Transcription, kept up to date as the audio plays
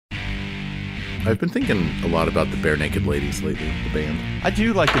I've been thinking a lot about the Bare Naked Ladies lately, the band. I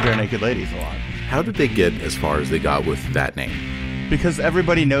do like the Bare Naked Ladies a lot. How did they get as far as they got with that name? Because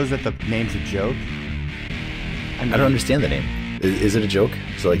everybody knows that the name's a joke. I don't understand the name. Is it a joke?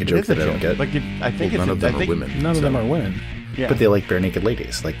 Is it like a joke that I don't get? Like I think none of them are women. None of them are women. Yeah. But they like Bare Naked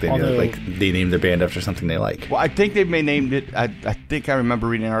Ladies. Like they named their band after something they like. Well, I think they may named it. I think I remember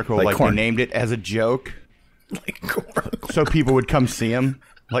reading an article like they named it as a joke, Like corn. so people would come see them,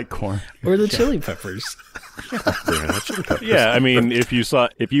 like Corn. Or the Chili Peppers. Yeah, I mean, if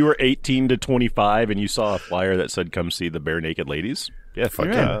you were 18 to 25 and you saw a flyer that said "Come see the Bare Naked Ladies," yeah, Fuck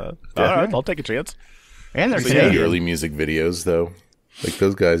all right, I'll take a chance. And they're The Canadian. early music videos, though. Like,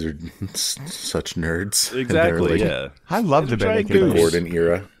 those guys are such nerds. Exactly. And they're, Yeah, I love the Bare Naked Ladies. Gordon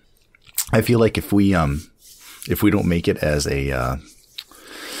era. I feel like if we don't make it as a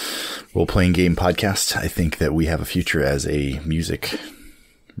role-playing game podcast, I think that we have a future as a music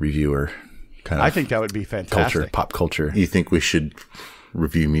reviewer. Kind of I think that would be fantastic. pop culture. You think we should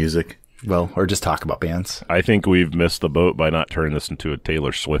review music? Well, or just talk about bands. I think we've missed the boat by not turning this into a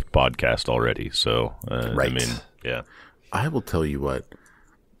Taylor Swift podcast already. So, Right. I mean, yeah. I will tell you what.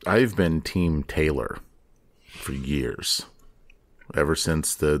 I've been Team Taylor for years. Ever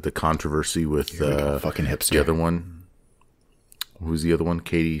since the controversy with fucking hipster. the other one. Who's the other one?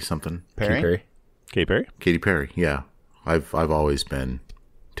 Katy something? Perry? Katy Perry? Katy Perry, yeah. I've always been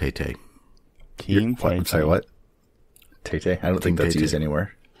Tay-Tay. Team What? I'm sorry, what? Tay-Tay? I don't think that's Tay-Tay. used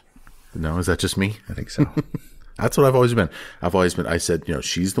anywhere. No, is that just me? I think so. That's what I've always been. I said,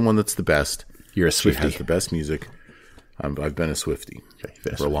 she's the one that's the best. You're a She Swiftie. has the best music. I've been a Swiftie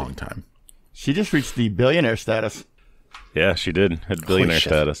been a for a Swiftie. long time. She just reached the billionaire status. Yeah, she did. Had billionaire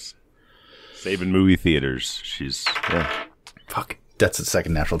shit. status. Saving movie theaters. She's Fuck. That's the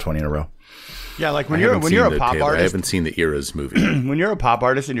second natural 20 in a row. Yeah, like I when you're haven't seen a the pop Taylor. I artist, haven't seen the Eras movie. when you're a pop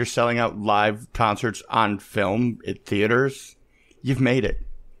artist and you're selling out live concerts on film at theaters, you've made it.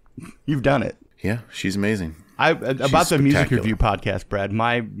 You've done it. Yeah, she's amazing. About the music spectacular. review podcast, Brad,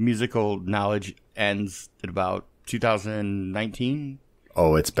 my musical knowledge ends at about 2019.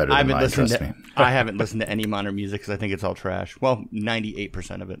 Oh, it's better than mine, trust me. I haven't listened to any modern music because I think it's all trash. Well,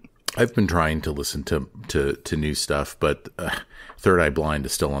 98% of it. I've been trying to listen to new stuff, but Third Eye Blind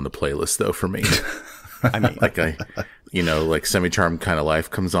is still on the playlist, though, for me. I mean, like Semi-Charmed Kind of Life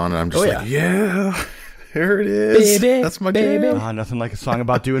comes on, and I'm just Oh, like, yeah, here it is. Baby, That's my baby. jam. nothing like a song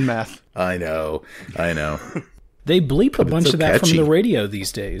about doing math. I know. They bleep a bunch so of that catchy. from the radio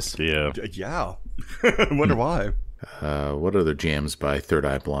these days. yeah. Yeah. I wonder why. What other jams by Third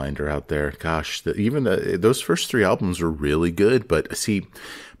Eye Blind are out there? Gosh, those first three albums were really good. But see,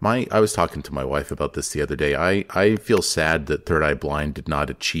 I was talking to my wife about this the other day. I feel sad that Third Eye Blind did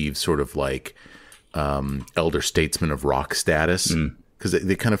not achieve sort of like elder statesman of rock status. Because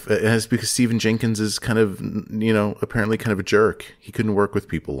they kind of, it's because Stephen Jenkins is kind of, apparently kind of a jerk. He couldn't work with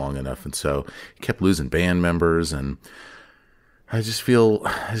people long enough. And so he kept losing band members. And I just feel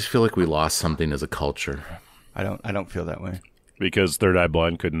like we lost something as a culture. I don't feel that way. Because Third Eye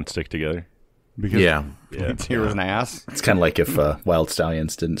Blind couldn't stick together. Because Yeah. he was an ass. It's kind of like if Wild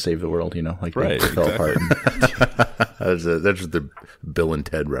Stallions didn't save the world, like Right, they fell apart. That's the Bill and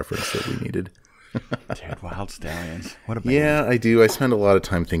Ted reference that we needed. Dude, Wild Stallions. What a band. Yeah, I do. I spend a lot of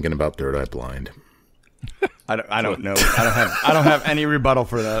time thinking about Third Eye Blind. I don't know. I don't have any rebuttal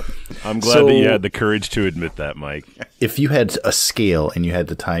for that. I'm glad that you had the courage to admit that, Mike. If you had a scale and you had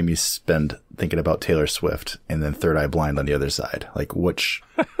the time you spend thinking about Taylor Swift and then Third Eye Blind on the other side, like which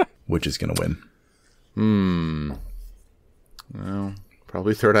is going to win? Well,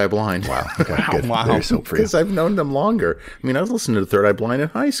 probably Third Eye Blind. Wow. Okay, good. Wow. There's hope for you. Because I've known them longer. I mean, I was listening to Third Eye Blind in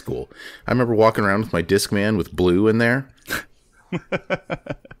high school. I remember walking around with my Discman with Blue in there.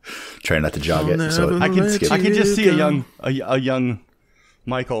 Try not to jog it. So never I can let I can just see go. a young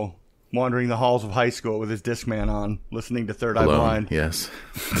Michael wandering the halls of high school with his Discman on, listening to Third Eye Alone, Blind, yes.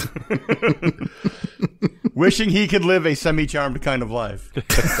 wishing he could live a semi-charmed kind of life.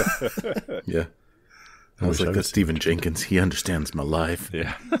 Yeah. I was like, that's Stephen Jenkins. He understands my life.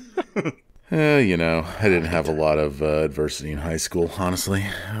 Yeah. I didn't have a lot of adversity in high school, honestly.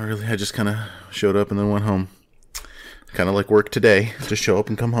 I just kind of showed up and then went home. Kind of like work today. Just show up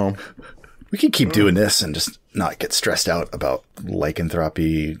and come home. we could keep doing this and just not get stressed out about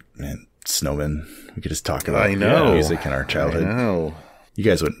lycanthropy and snowmen. We could just talk about I know. music in our childhood. I know. You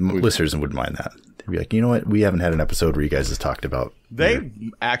guys listeners wouldn't mind that. They'd be like, you know what? We haven't had an episode where you guys have talked about They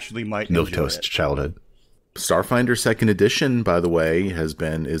actually might milk enjoy toast it. childhood. Starfinder Second Edition, by the way,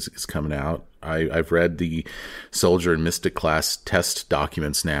 is coming out. I've read the Soldier and Mystic class test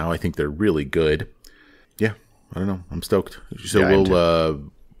documents now. I think they're really good. Yeah, I don't know. I'm stoked. So Yeah,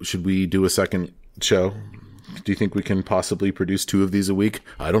 should we do a second show? Do you think we can possibly produce 2 of these a week?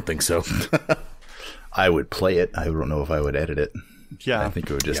 I don't think so. I would play it. I don't know if I would edit it. Yeah, I think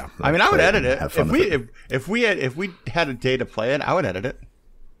it would just. I mean, I would edit it. Have fun with it. If we had a day to play it, I would edit it.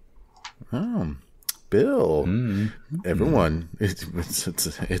 Oh, Bill, everyone, it's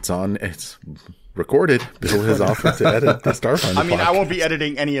on. It's recorded. Bill has offered to edit the Starfinder. I mean, podcast. I won't be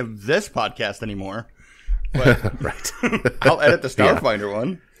editing any of this podcast anymore. But Right. I'll edit the Starfinder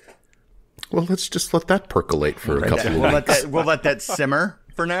one. Well, let's just let that percolate for a couple of weeks. We'll let that simmer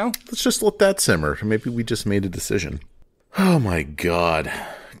for now. Let's just let that simmer. Maybe we just made a decision. Oh my God,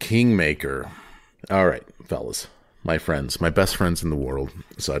 Kingmaker. All right, fellas, my friends, my best friends in the world,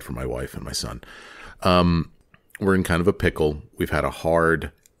 aside from my wife and my son. We're in kind of a pickle. We've had a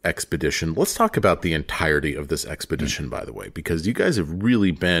hard expedition. Let's talk about the entirety of this expedition, by the way, because you guys have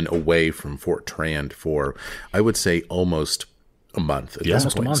really been away from Fort Trand for, I would say, almost a month at this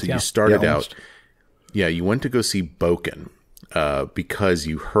almost a point. month, So yeah. you started Yeah, out, almost. you went to go see Boken because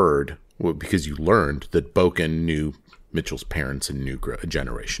you learned that Boken knew Mitchell's parents in a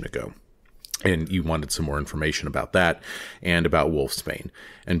generation ago. And you wanted some more information about that and about Wolfsbane.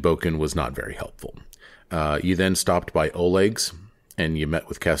 And Boken was not very helpful. You then stopped by Oleg's and you met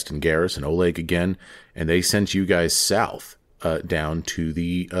with Keston Garrus and Oleg again. And they sent you guys south down to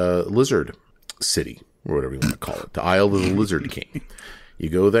the Lizard City, or whatever you want to call it, the Isle of the Lizard King. You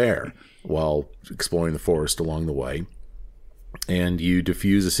go there while exploring the forest along the way. And you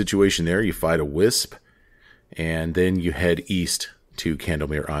defuse a situation there. You fight a wisp. And then you head east to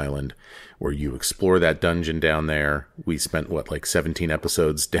Candlemere Island, where you explore that dungeon down there. We spent, 17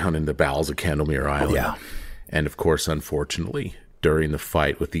 episodes down in the bowels of Candlemere Island. Yeah. And, of course, unfortunately, during the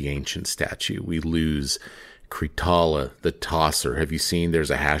fight with the ancient statue, we lose Kritala, the Tosser. Have you seen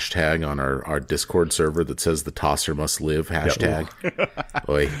there's a hashtag on our Discord server that says the Tosser must live, hashtag?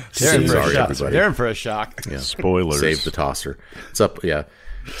 Oy. They're in for a Sorry, shock. everybody. They're in for a shock. Yeah. Spoilers. Save the Tosser. It's up, yeah.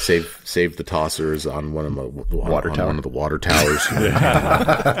 Save the Tossers on one of the Water tower. one of the water towers.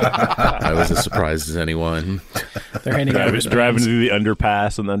 I was as surprised as anyone. They're handing out I was driving through the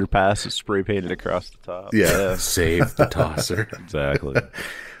underpass, and the underpass is spray painted across the top. Yeah, save the Tosser. Exactly.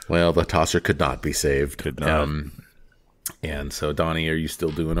 Well, the Tosser could not be saved. Could not. And so, Donnie, are you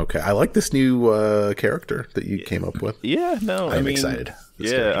still doing okay? I like this new character that you came up with. Yeah, no, I'm excited.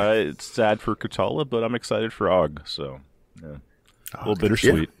 It's sad for Kutala, but I'm excited for Og. So, yeah. A little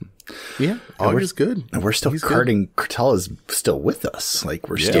bittersweet. Yeah, Og is good. And we're still He's carting. Cortala's still with us. Like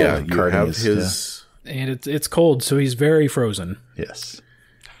we're still Yeah, you carting have his. and it's cold, so he's very frozen. Yes.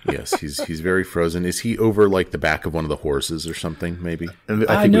 Yes, he's very frozen. Is he over like the back of one of the horses or something? Maybe.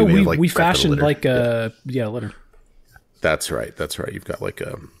 I know may have, we prepped a fashioned litter. like a litter. That's right. You've got like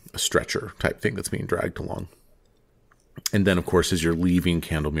a stretcher type thing that's being dragged along. And then, of course, as you're leaving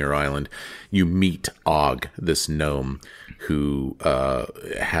Candlemere Island, you meet Og, this gnome who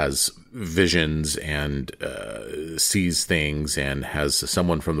has visions and sees things and has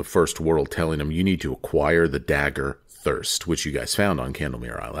someone from the first world telling him, you need to acquire the dagger Thirst, which you guys found on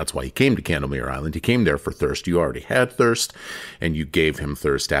Candlemere Island. That's why he came to Candlemere Island. He came there for Thirst. You already had Thirst, and you gave him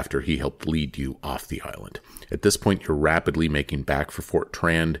Thirst after he helped lead you off the island. At this point, you're rapidly making back for Fort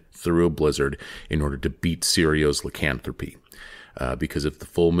Trand through a blizzard in order to beat Sirio's lycanthropy. Because if the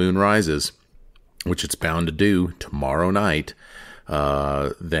full moon rises, which it's bound to do tomorrow night,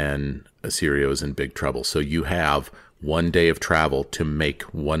 then Sirio is in big trouble. So you have 1 day of travel to make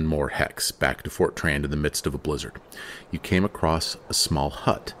one more hex back to Fort Trand in the midst of a blizzard. You came across a small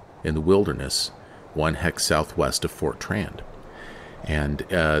hut in the wilderness, 1 hex southwest of Fort Trand. And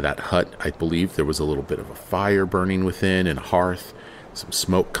that hut, I believe there was a little bit of a fire burning within and a hearth, some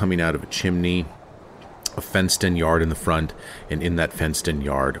smoke coming out of a chimney, a fenced-in yard in the front, and in that fenced-in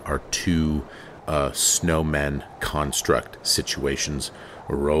yard are 2 snowmen construct situations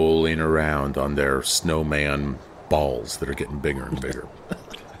rolling around on their snowman balls that are getting bigger and bigger.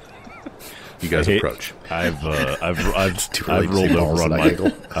 You guys approach. I've early to rolled say over balls on and I my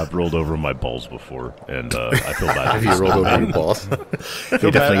giggle. I've rolled over my balls before, and I feel bad. Have you rolled over your balls?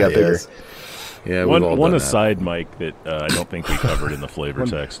 He definitely got bigger. Yeah, we've all One done aside, Mike, that I don't think we covered in the flavor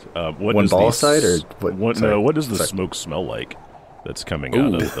text. What one does ball the aside, or what? Sorry. what does the Sorry. smoke smell like? That's coming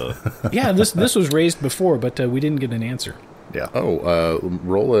out of the. Yeah, this was raised before, but we didn't get an answer. Yeah. that. Oh,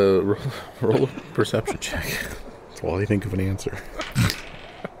 roll a perception check. That's all I think of an answer.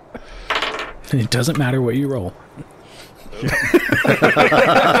 It doesn't matter what you roll.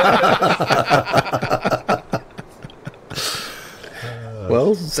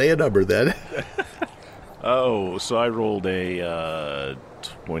 Well, say a number then. Oh, so I rolled a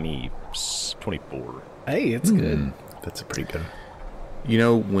 24. Hey, it's good. That's a pretty good. You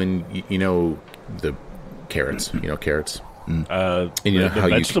know when you know the carrots. You know carrots. And you know the how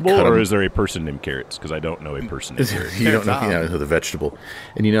you vegetable, cut or 'em? is there a person named Carrots? Because I don't know a person named Carrots. You don't know the vegetable,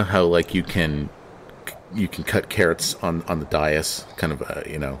 and you know how like you can cut carrots on the dais, kind of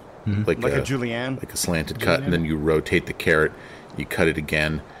like a julienne, like a slanted cut, and then you rotate the carrot, you cut it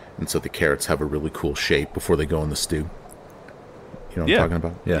again, and so the carrots have a really cool shape before they go in the stew. You know what I'm talking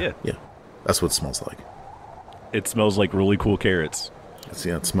about? Yeah. That's what it smells like. It smells like really cool carrots.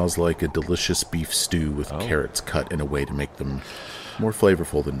 It smells like a delicious beef stew with carrots cut in a way to make them more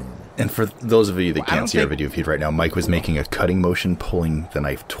flavorful than normal. And for those of you that can't see our video feed right now, Mike was making a cutting motion, pulling the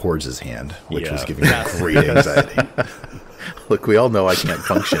knife towards his hand, which was giving me great anxiety. Look, we all know I can't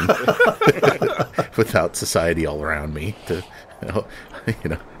function without society all around me.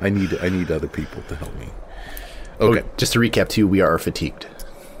 I need other people to help me. Okay, just to recap too, we are fatigued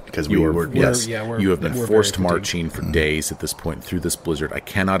because you have been forced marching for days at this point through this blizzard. I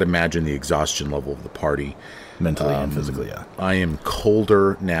cannot imagine the exhaustion level of the party, mentally and physically. Yeah, I am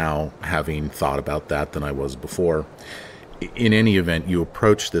colder now, having thought about that, than I was before. In any event, you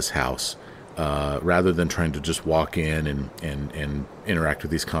approach this house. Rather than trying to just walk in and interact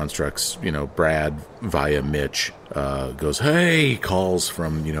with these constructs, Brad via Mitch goes, "Hey!" calls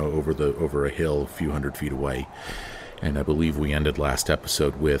from over a hill a few hundred feet away, and I believe we ended last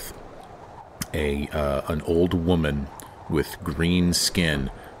episode with an old woman with green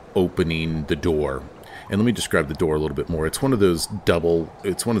skin opening the door. And let me describe the door a little bit more. It's one of those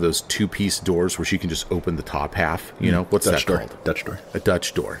two-piece doors where she can just open the top half. What's Dutch that door. called? Dutch door. A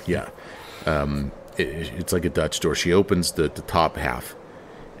Dutch door. Yeah. It's like a Dutch door. She opens the top half,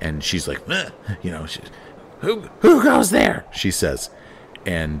 and she's like, who goes there? She says,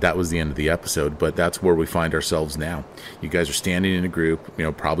 and that was the end of the episode. But that's where we find ourselves now. You guys are standing in a group,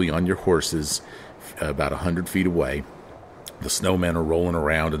 probably on your horses, about 100 feet away. The snowmen are rolling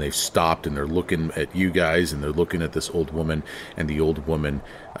around, and they've stopped, and they're looking at you guys, and they're looking at this old woman, and the old woman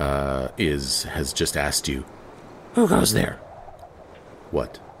has just asked you, "Who goes there?"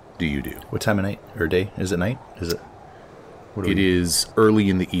 What do you do? What time of night or day? Is it night? Is it? It is early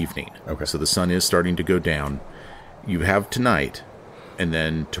in the evening. Okay. So the sun is starting to go down. You have tonight, and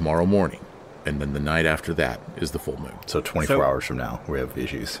then tomorrow morning, and then the night after that is the full moon. So 24 hours from now, we have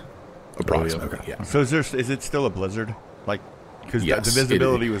issues. Approximately, Okay. yeah. So is it still a blizzard? Because Yes, the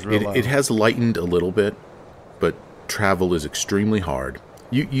visibility was real low. It has lightened a little bit, but travel is extremely hard.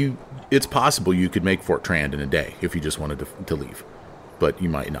 It's possible you could make Fort Trand in a day if you just wanted to leave. But you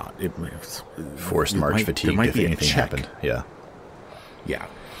might not. Forced march fatigue if anything happened. Yeah. Yeah.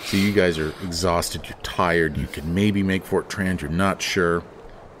 So you guys are exhausted. You're tired. You can maybe make Fort Trand. You're not sure.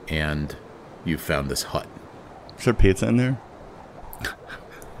 And you found this hut. Is there pizza in there?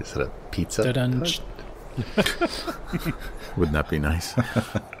 Is it a pizza? Wouldn't that be nice?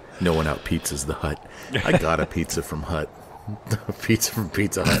 No one out pizzas the hut. I got a pizza from Hut. Pizza from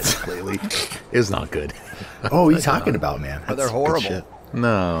Pizza Hut lately. It's not good. Oh, what are you talking about, man? They're horrible.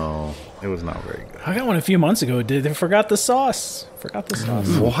 No, it was not very good. I got one a few months ago. They forgot the sauce.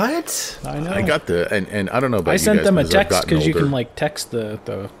 What? I know. I got and I don't know about I you sent guys, them a as I've text gotten because you older. can text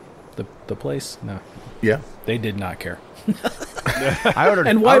the place. No, Yeah. they did not care. I ordered,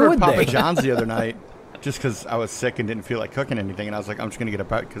 And why I ordered would Papa they? John's the other night just because I was sick and didn't feel like cooking anything. And I was like, I'm just going to get a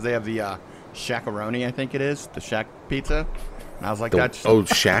bite because they have the Shaq-a-roni, I think it is, the Shack pizza. And I was like, that's...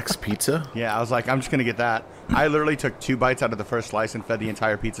 Shaq's Pizza? Yeah, I was like, I'm just going to get that. I literally took 2 bites out of the first slice and fed the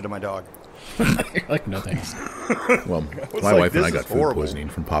entire pizza to my dog. No thanks. Well, my like, wife and I this got is food horrible. poisoning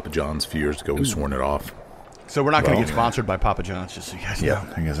from Papa John's a few years ago. We've sworn it off. So we're not going to get sponsored by Papa John's, just so you guys know.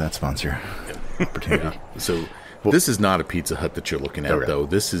 Yeah, I guess that sponsor opportunity. So this is not a Pizza Hut that you're looking at, Okay. though.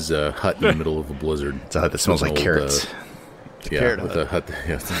 This is a hut in the middle of a blizzard. It's a hut that smells With like an old, carrots. Carrot with hut. a hut.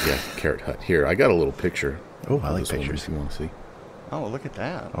 Yeah, carrot hut. Here, I got a little picture. Oh, I of like this woman, pictures. if you want to see. Oh, look at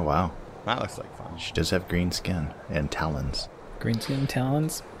that. Oh, wow. That looks like fun. She does have green skin and talons. Green skin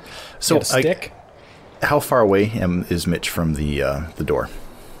talons. So, Got a stick. how far away is Mitch from the door?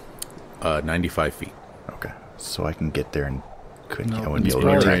 95 feet. Okay. So I can get there and I wouldn't be he's able to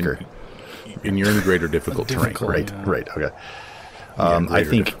probably attack her. And you're in the greater difficult terrain. Difficult. Right, Yeah. right. Okay. Yeah, I greater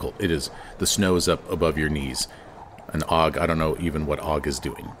think difficult. It is. The snow is up above your knees. And Og, I don't know even what Og is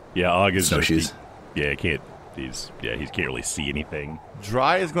doing. Yeah, Og is Snowshoes. He can't can't really see anything.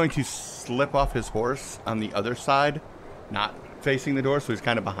 Dry is going to slip off his horse on the other side, not facing the door, so he's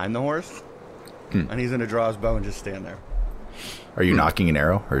kind of behind the horse. And he's going to draw his bow and just stand there. Are you knocking an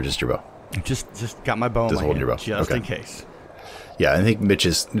arrow or just your bow? Just got my bow in Just my holding hand, your bow. just Okay. in case. Yeah, I think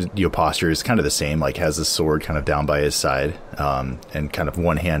Mitch's posture is kind of the same. Like has the sword kind of down by his side, and kind of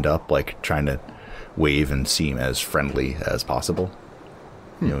one hand up, like trying to wave and seem as friendly as possible.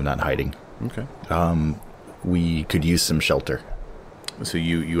 not hiding. Okay. We could use some shelter. So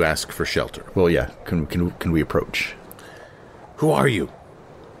you ask for shelter. Well, yeah. Can we approach? Who are you?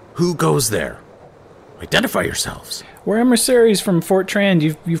 Who goes there? Identify yourselves. We're emissaries from Fort Trand.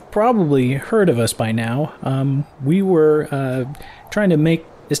 You've probably heard of us by now. We were trying to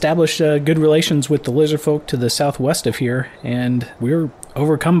establish good relations with the lizard folk to the southwest of here, and we were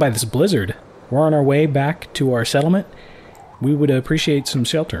overcome by this blizzard. We're on our way back to our settlement. We would appreciate some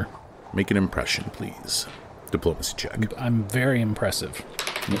shelter. Make an impression, please. Diplomacy check. I'm very impressive.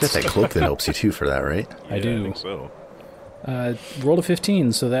 You got that cloak that helps you too for that, right? I do. I think so. Rolled a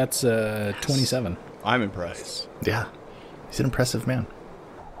 15, so that's 27. I'm impressed. Yeah. He's an impressive man.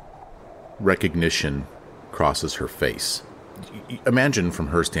 Recognition crosses her face. Imagine from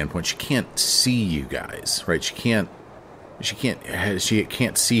her standpoint, she can't see you guys, right? She can't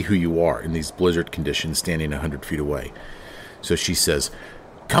see who you are in these blizzard conditions standing 100 feet away. So she says,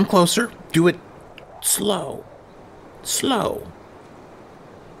 come closer, do it slow.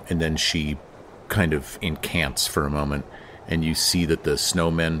 And then she kind of incants for a moment, and you see that the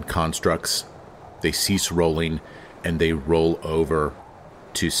snowmen constructs, they cease rolling, and they roll over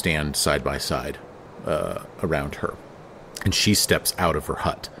to stand side by side around her. And she steps out of her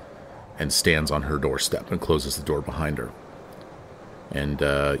hut and stands on her doorstep and closes the door behind her. And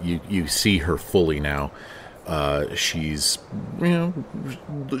you see her fully now. She's,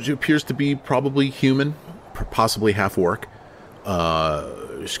 she appears to be probably human, possibly half orc.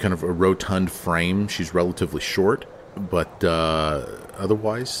 She's kind of a rotund frame. She's relatively short, but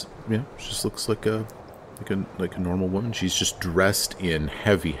otherwise, she just looks like a normal woman. She's just dressed in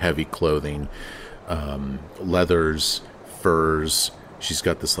heavy clothing, leathers, furs. She's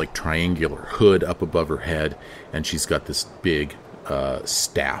got this like triangular hood up above her head, and she's got this big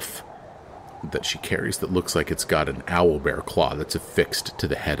staff that she carries that looks like it's got an owlbear claw that's affixed to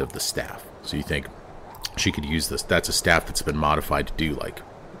the head of the staff. So you think she could use this. That's a staff that's been modified to do like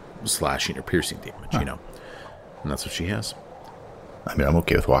slashing or piercing damage, and that's what she has. I mean, I'm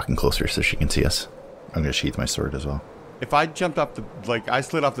okay with walking closer so she can see us. I'm going to sheath my sword as well. If I jumped off I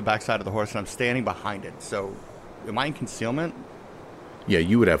slid off the backside of the horse and I'm standing behind it, so am I in concealment? Yeah,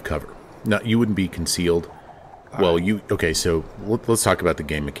 you would have cover. No, you wouldn't be concealed. Okay, so let's talk about the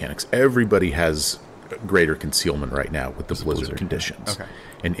game mechanics. Everybody has greater concealment right now with the blizzard conditions. Okay.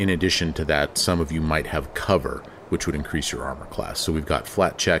 And in addition to that, some of you might have cover, which would increase your armor class. So we've got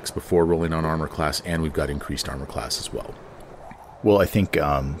flat checks before rolling on armor class, and we've got increased armor class as well. Well, I think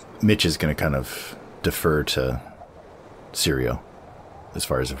Mitch is going to kind of defer to Sirio as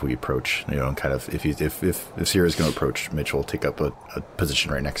far as if we approach, and kind of if Sirio is going to approach, Mitch will take up a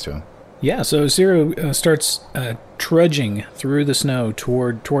position right next to him. Yeah, so Zero starts trudging through the snow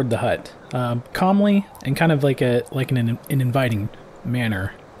toward the hut, calmly and kind of like an inviting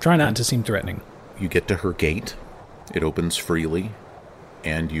manner. Try not to seem threatening. You get to her gate. It opens freely,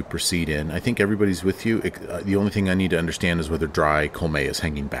 and you proceed in. I think everybody's with you. The only thing I need to understand is whether Dry Colmea is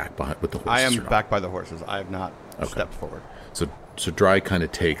hanging back with the horses. I am back by the horses. I have not stepped forward. So Dry kind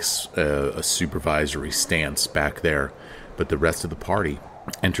of takes a supervisory stance back there, but the rest of the party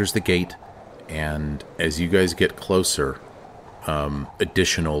enters the gate, and as you guys get closer,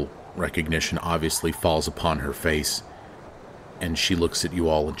 additional recognition obviously falls upon her face, and she looks at you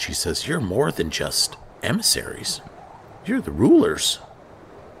all and she says, "You're more than just emissaries. You're the rulers."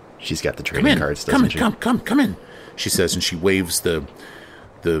 She's got the trading cards, doesn't she? Come in, she says, and she waves the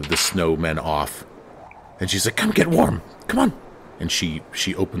snowmen off, and she's like, "Come get warm, come on." And she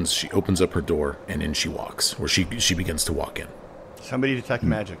opens up her door, and in she walks, or she begins to walk in. Somebody detect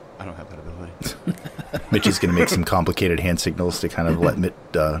magic. I don't have that ability. Mitch is going to make some complicated hand signals to kind of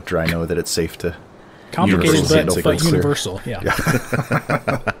let Dry know that it's safe to. Complicated, but universal. Yeah.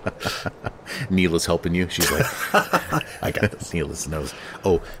 Neela's helping you. She's like, I got this. Neela's knows.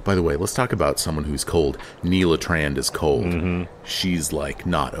 Oh, by the way, let's talk about someone who's cold. Neela Trand is cold. Mm-hmm. She's like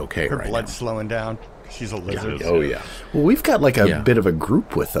not okay her right now. Her blood's slowing down. She's a lizard. Yeah. Oh, yeah. Well, we've got like a bit of a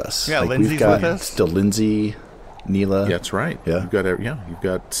group with us. Yeah, like Lindsay's we've got with us. Still Lindsay, Neela. Yeah, that's right. Yeah. You've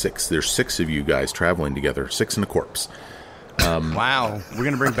got 6. There's 6 of you guys traveling together. 6 and a corpse. Wow. We're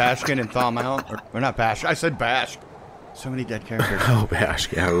going to bring Bashkin and thaw him out? Or not Bash. I said Bash. So many dead characters. Oh,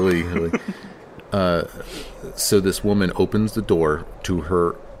 Bash. Yeah, really. So this woman opens the door to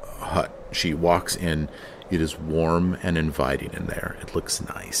her hut. She walks in. It is warm and inviting in there. It looks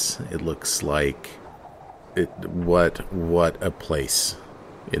nice. It looks like what a place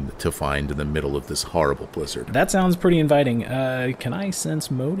to find in the middle of this horrible blizzard. That sounds pretty inviting. Can I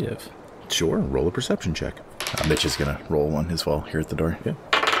sense motive? Sure. Roll a perception check. Mitch is going to roll one as well here at the door.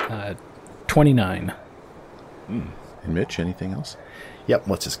 Yeah. 29. And Mitch, anything else? Yep,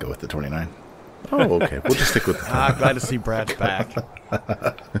 let's just go with the 29. Oh, okay. We'll just stick with the 29. I'm glad to see Brad's back.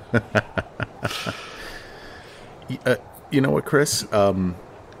 You know what, Chris?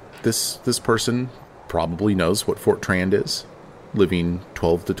 This person probably knows what Fort Trand is, living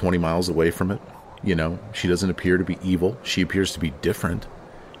 12 to 20 miles away from it. You know, she doesn't appear to be evil. She appears to be different.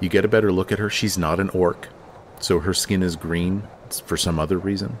 You get a better look at her. She's not an orc, so her skin is green. It's for some other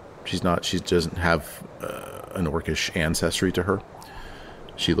reason. She doesn't have an orcish ancestry to her.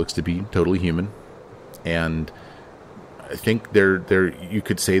 She looks to be totally human, and I think you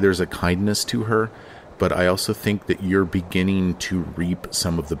could say there's a kindness to her, but I also think that you're beginning to reap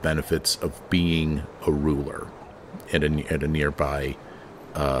some of the benefits of being a ruler at a nearby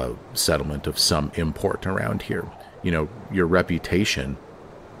settlement of some import around here. You know, your reputation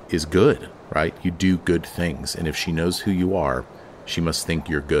is good, right? You do good things, and if she knows who you are, she must think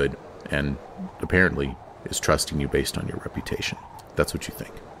you're good, and apparently is trusting you based on your reputation. That's what you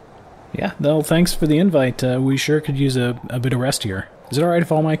think. Yeah, well, thanks for the invite. We sure could use a bit of rest here. Is it all right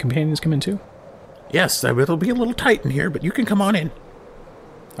if all my companions come in too? Yes, it'll be a little tight in here, but you can come on in.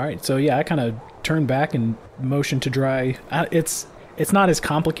 All right, so yeah, I kind of turn back and motion to dry. It's not as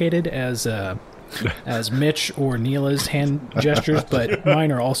complicated as Mitch or Neela's hand gestures, but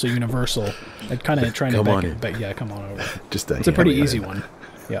mine are also universal. I'm kind of trying to beckon, but yeah, come on over. It's a pretty easy one.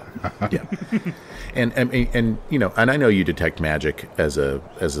 Yeah. Yeah. And you know, and I know you detect magic as a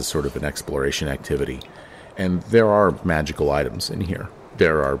sort of an exploration activity, and there are magical items in here.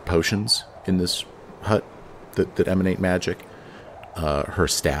 There are potions in this hut that emanate magic. Her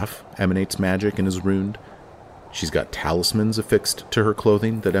staff emanates magic and is runed. She's got talismans affixed to her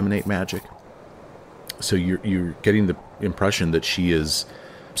clothing that emanate magic. So you're getting the impression that she is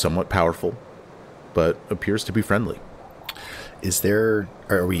somewhat powerful, but appears to be friendly.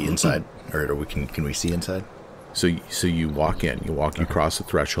 Are we inside, or can we see inside? So you walk in. You cross the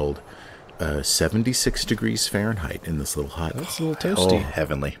threshold. 76 degrees Fahrenheit in this little hut. That's a little toasty. Oh,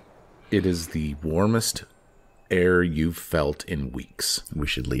 heavenly! It is the warmest air you've felt in weeks. We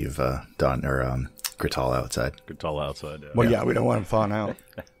should leave Don or Grital outside. Yeah. Well, yeah, we don't want him falling out.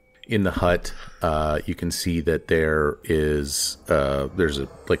 In the hut, you can see that there's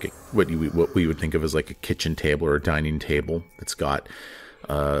what we would think of as like a kitchen table or a dining table. It's got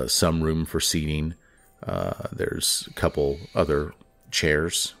some room for seating. There's a couple other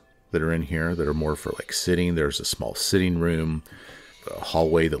chairs that are in here that are more for like sitting. There's a small sitting room, a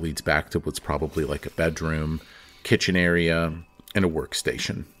hallway that leads back to what's probably like a bedroom, kitchen area, and a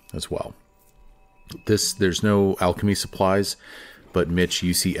workstation as well. There's no alchemy supplies, but Mitch,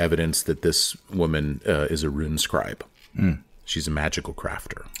 you see evidence that this woman is a rune scribe. She's a magical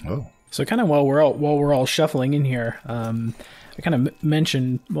crafter. Oh, so kind of while we're all shuffling in here, I kind of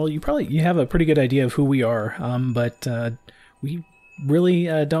mentioned, well, you have a pretty good idea of who we are, but we really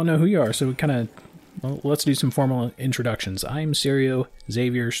don't know who you are. So we kind of, let's do some formal introductions. I'm Sirio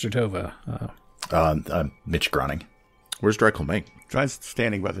Xavier Stratova. I'm Mitch Groning. Where's Drekel Mate? Dry's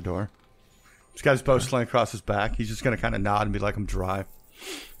standing by the door. He's got his bow slung across his back. He's just going to kind of nod and be like, I'm dry.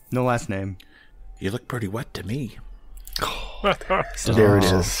 No last name. You look pretty wet to me. There it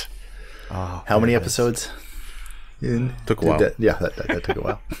is. How many episodes? Took a while. That took a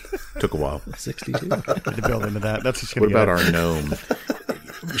while. Took a while. 62. To build into that. That's just What about our gnome?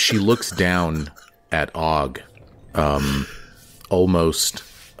 She looks down at Og, almost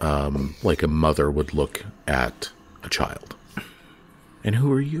like a mother would look at a child. And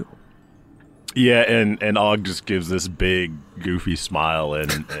who are you? Yeah, and Og just gives this big, goofy smile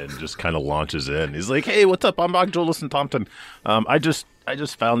and just kind of launches in. He's like, "Hey, what's up? I'm Og Jolison Thompson. I just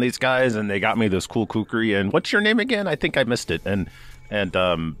found these guys, and they got me this cool kukri. And what's your name again? I think I missed it. And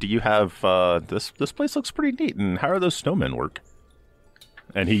do you have this place looks pretty neat. And how are those snowmen work?"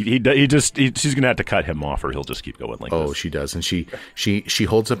 And she's gonna have to cut him off, or he'll just keep going like this. Oh, she does, and she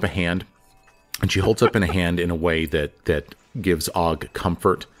holds up a hand, and she holds up in a hand in a way that gives Og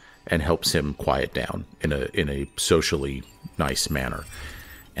comfort and helps him quiet down in a socially nice manner.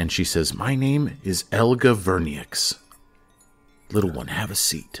 And she says, "My name is Elga Verniux. Little one, have a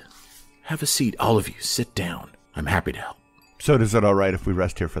seat. Have a seat, all of you. Sit down. I'm happy to help." So is it all right if we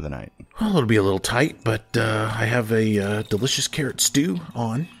rest here for the night? Well, it'll be a little tight, but I have a delicious carrot stew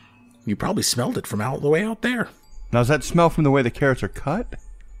on. You probably smelled it from all the way out there. Now, does that smell from the way the carrots are cut?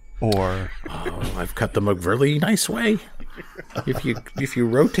 Or... Oh, I've cut them a really nice way. If you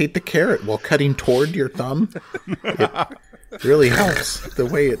rotate the carrot while cutting toward your thumb, it really helps the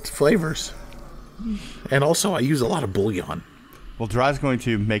way it flavors. And also, I use a lot of bouillon. Well, Dry's going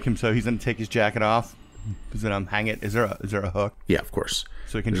to make him so he's going to take his jacket off. He's going to hang it. Is there a hook? Yeah, of course.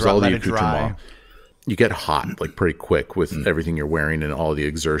 So he can There's let it dry. you get hot like pretty quick with everything you're wearing and all the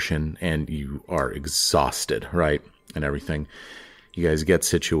exertion, and you are exhausted, right? And everything. You guys get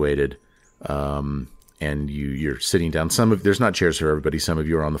situated, and you're sitting down. There's not chairs for everybody. Some of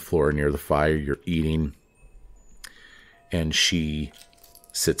you are on the floor near the fire. You're eating, and she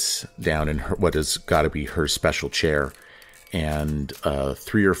sits down in what has got to be her special chair, and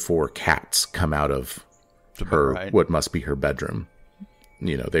 3 or 4 cats come out of what must be her bedroom.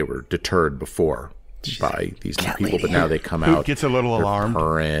 You know, they were deterred before by these new people, but now they come out. Gets a little alarmed.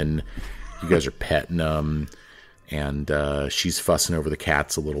 Purring. You guys are petting them, and she's fussing over the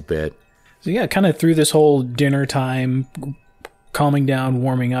cats a little bit. So yeah, kind of through this whole dinner time, calming down,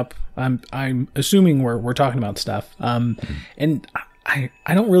 warming up. I'm assuming we're talking about stuff. And I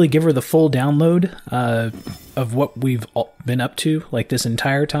don't really give her the full download of what we've been up to like this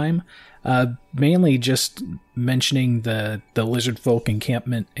entire time. Mainly just mentioning the lizard folk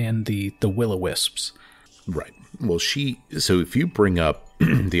encampment and the will-o-wisps. Right. Well, so if you bring up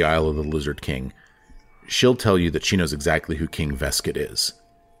the Isle of the Lizard King, she'll tell you that she knows exactly who King Veskid is,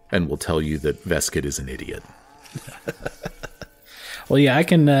 and will tell you that Veskid is an idiot. Well, yeah, I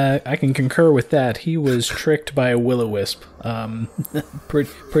can concur with that. He was tricked by a will-o-wisp,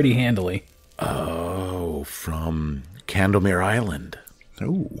 pretty handily. Oh, from Candlemere Island.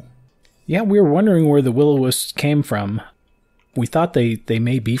 Oh. Yeah, we were wondering where the will-o-wisps came from. We thought they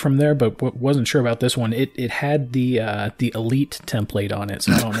may be from there, but wasn't sure about this one. It had the elite template on it,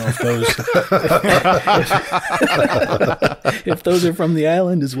 so I don't know if those are from the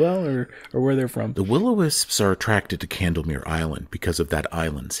island as well, or where they're from. The will-o-wisps are attracted to Candlemere Island because of that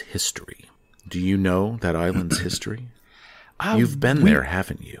island's history. Do you know that island's history? You've been there,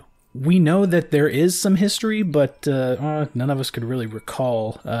 haven't you? We know that there is some history, but none of us could really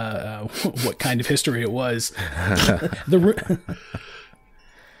recall what kind of history it was.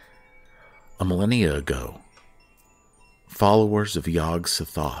 A millennia ago, followers of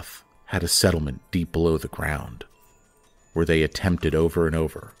Yog-Sothoth had a settlement deep below the ground, where they attempted over and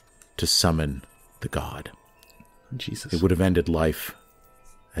over to summon the god. Jesus. It would have ended life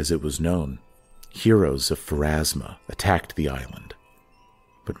as it was known. Heroes of Pharasma attacked the island,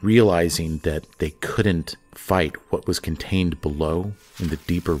 but realizing that they couldn't fight what was contained below in the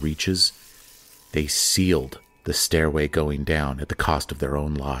deeper reaches, they sealed the stairway going down at the cost of their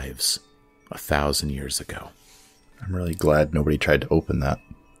own lives 1,000 years ago. I'm really glad nobody tried to open that.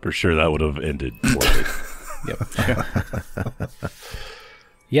 For sure, that would have ended poorly. Yep.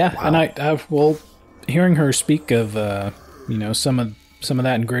 Yeah, wow. And I hearing her speak of some of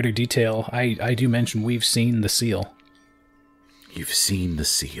that in greater detail, I do mention we've seen the seal. You've seen the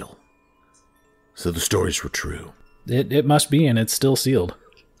seal. So the stories were true. It must be, and it's still sealed.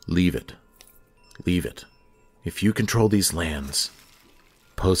 Leave it. Leave it. If you control these lands,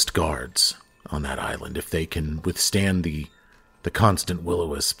 post guards on that island. If they can withstand the constant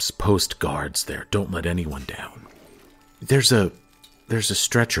will-o-wisps, post guards there. Don't let anyone down. There's a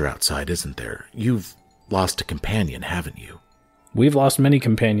stretcher outside, isn't there? You've lost a companion, haven't you? We've lost many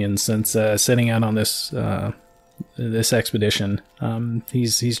companions since setting out on this expedition.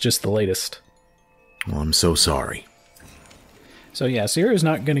 He's just the latest. Well, I'm so sorry. So yeah, Sierra's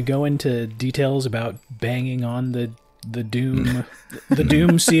not going to go into details about banging on the doom the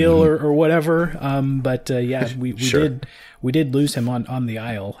doom seal or whatever. But yeah, we Sure. did lose him on the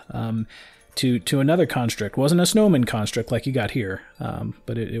Isle to another construct. Wasn't a snowman construct like you got here,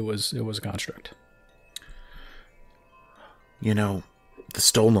 but it was a construct. You know, the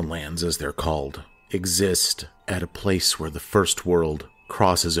stolen lands, as they're called, exist at a place where the first world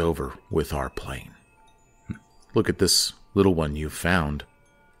crosses over with our plane. Look at this little one you've found.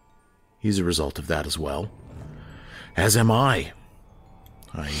 He's a result of that as well. As am I.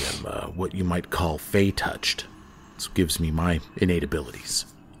 I am what you might call fey-touched. This gives me my innate abilities.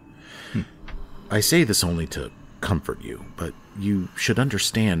 I say this only to comfort you, but you should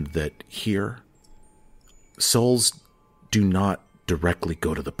understand that here, souls do not directly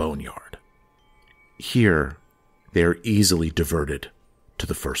go to the boneyard. Here, they are easily diverted to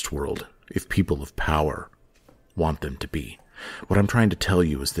the first world if people of power want them to be. What I'm trying to tell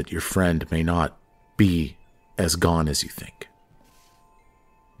you is that your friend may not be as gone as you think.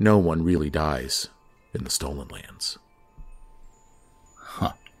 No one really dies in the stolen lands.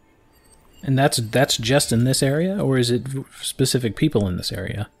 Huh. And that's just in this area, or is it specific people in this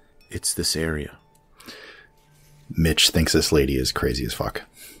area? It's this area. Mitch thinks this lady is crazy as fuck.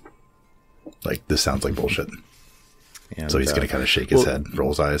 Like, this sounds like bullshit. And, so he's going to kind of shake his head, roll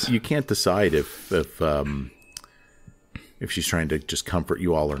his eyes. You can't decide if she's trying to just comfort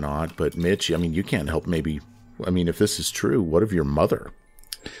you all or not. But Mitch, I mean, you can't help maybe. I mean, if this is true, what of your mother?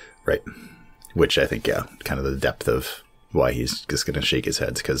 Right. Which I think, yeah, kind of the depth of why he's just going to shake his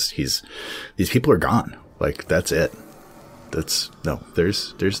head, because these people are gone. Like, that's it. There's no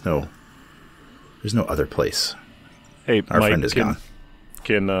other place. Hey, Our Mike, friend is gone.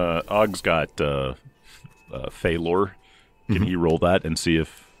 Og's got Fey lore. Can he roll that and see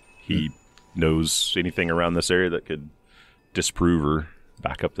if he knows anything around this area that could disprove or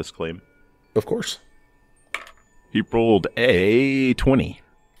back up this claim? Of course. He rolled a 20.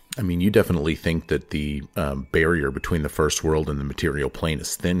 I mean, you definitely think that the barrier between the first world and the material plane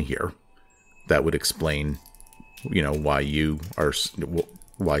is thin here. That would explain, why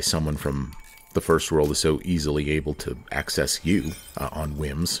someone from the first world is so easily able to access you on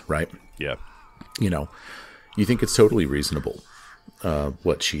whims, right? Yeah. You think it's totally reasonable,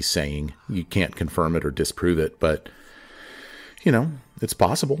 what she's saying. You can't confirm it or disprove it, but, it's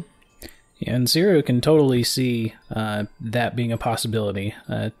possible. Yeah, and Zero can totally see that being a possibility,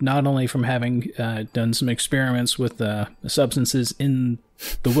 not only from having done some experiments with substances in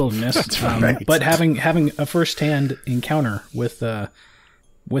the wilderness, right. but having a first-hand encounter with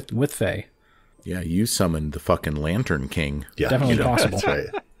Faye. Yeah, you summoned the fucking Lantern King. Yeah, Definitely possible.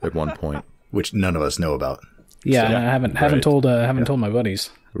 That's right. At one point. Which none of us know about. Yeah, and I haven't told my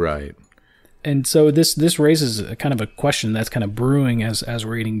buddies. Right. And so this raises a kind of a question that's kind of brewing as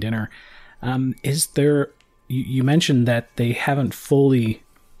we're eating dinner. Is there? You mentioned that they haven't fully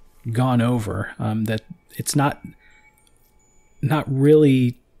gone over. That it's not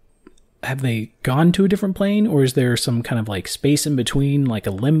really. Have they gone to a different plane, or is there some kind of like space in between, like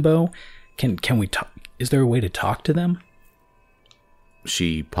a limbo? Can we talk? Is there a way to talk to them?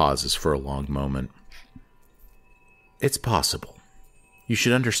 She pauses for a long moment. It's possible. You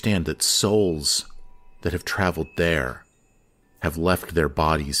should understand that souls that have traveled there have left their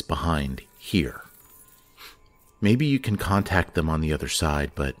bodies behind here. Maybe you can contact them on the other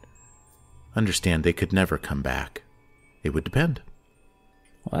side, but understand they could never come back. It would depend.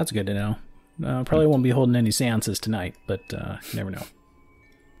 Well, that's good to know. Probably won't be holding any seances tonight, but you never know.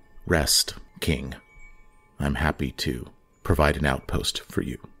 Rest, King. I'm happy to provide an outpost for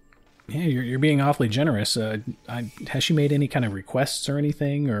you. Yeah, you're being awfully generous. Has she made any kind of requests or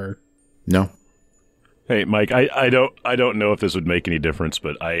anything, or? No. Hey, Mike, I don't know if this would make any difference,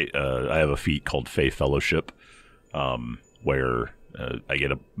 but I have a feat called Fey Fellowship, where I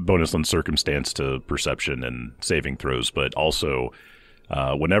get a bonus on circumstance to perception and saving throws, but also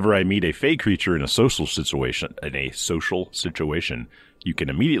whenever I meet a Fey creature in a social situation, you can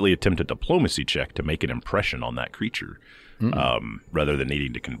immediately attempt a diplomacy check to make an impression on that creature, rather than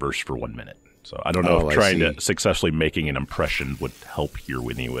needing to converse for 1 minute. So I don't know if trying to successfully making an impression would help here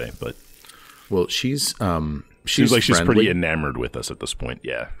anyway, but. Well, she's seems like she's friendly. pretty enamored with us at this point.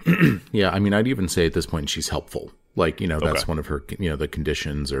 Yeah. Yeah. I mean, I'd even say at this point she's helpful. Like, that's Okay. one of her, the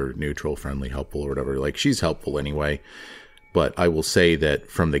conditions are neutral, friendly, helpful, or whatever. Like, she's helpful anyway. But I will say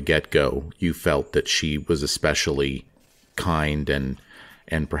that from the get-go, you felt that she was especially kind and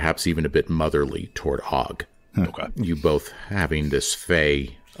perhaps even a bit motherly toward Og. Okay. You both having this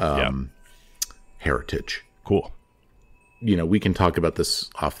Fey heritage. Cool. We can talk about this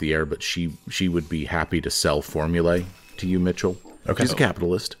off the air, but she would be happy to sell formulae to you, Mitchell. Okay. She's a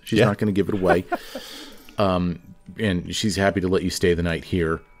capitalist. She's not going to give it away. And she's happy to let you stay the night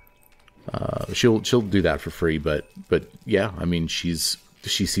here. She'll do that for free, but yeah, I mean, she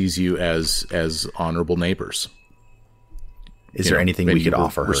sees you as honorable neighbors. Is there anything we could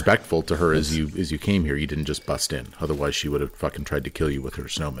offer her? Respectful to her as you came here. You didn't just bust in. Otherwise, she would have fucking tried to kill you with her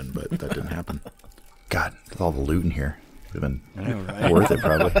snowman, but that didn't happen. God, with all the loot in here, would have been I know, right? worth it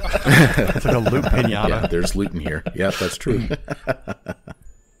probably. It's like a loot pinata. Yeah, there's loot in here. Yeah, that's true.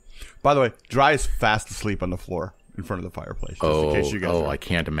 By the way, Dry is fast asleep on the floor in front of the fireplace. Just in case you guys I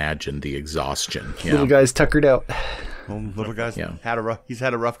can't imagine the exhaustion. Yeah. Little guy's tuckered out. little guy's Yeah. he's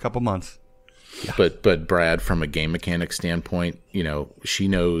had a rough couple months. But Brad, from a game mechanic standpoint, she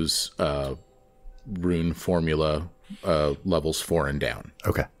knows rune formula levels 4 and down.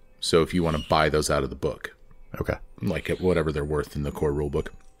 Okay. So if you want to buy those out of the book, Okay. like at whatever they're worth in the core rulebook,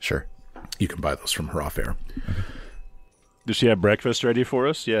 Sure. you can buy those from her off air. Does she have breakfast ready for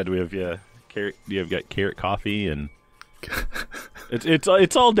us? Yeah. Do we have carrot? Do you have got carrot coffee and?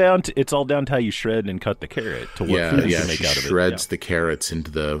 It's all down to how you shred and cut the carrot to what food you can make she out of it. shreds the carrots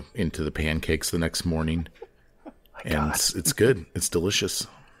into the pancakes the next morning, and it's good. It's delicious.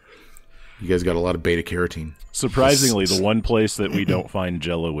 You guys got a lot of beta carotene. Surprisingly, the one place that we don't find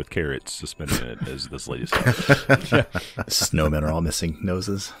Jell-O with carrots suspended in it is this lady's house. Snowmen are all missing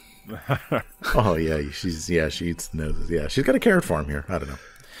noses. Oh yeah, she eats the noses. Yeah, she's got a carrot farm here. I don't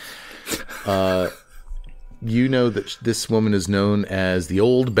know. You know that this woman is known as the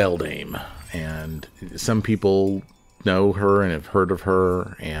Old Beldame, and some people know her and have heard of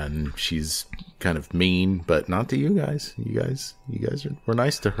her, and she's kind of mean, but not to you guys. We're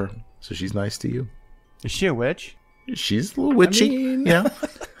nice to her, so she's nice to you. Is she a witch? She's a little witchy. Yeah.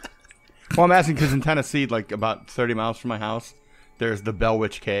 Well, I'm asking because in Tennessee, like about 30 miles from my house, there's the Bell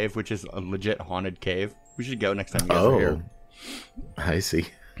Witch Cave, which is a legit haunted cave. We should go next time you guys are here. I see.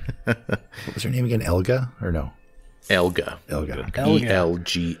 What was her name again? Elga or no? Elga.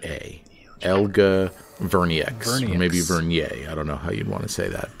 E-L-G-A. Elga Vernierx. Or maybe Vernier. I don't know how you'd want to say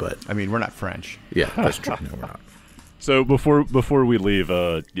that, but I mean, we're not French. Yeah, that's true. No, we're not. So before we leave,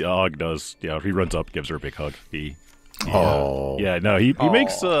 Og does, he runs up, gives her a big hug. He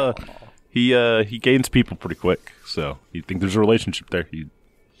makes he gains people pretty quick. So you think there's a relationship there?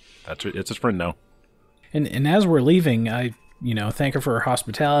 It's his friend now. And as we're leaving, I thank her for her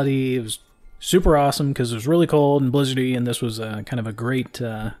hospitality. It was super awesome because it was really cold and blizzardy, and this was kind of a great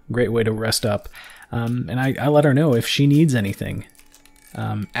way to rest up. And I let her know if she needs anything,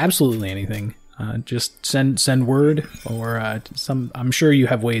 absolutely anything. Just send word, or I'm sure you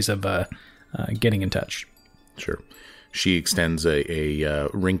have ways of getting in touch. Sure. She extends a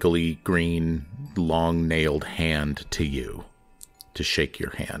wrinkly green, long-nailed hand to you to shake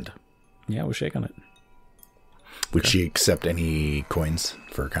your hand. Yeah, we'll shake on it. Would she accept any coins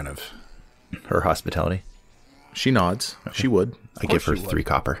for kind of her hospitality? She nods. Okay. She would. I give her 3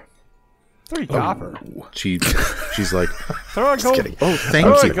 copper. 3 copper? She's like, throw a gold. Kidding. Oh, thank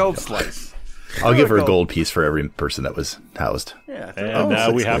you. A gold slice. I'll give her a gold piece for every person that was housed. Yeah. And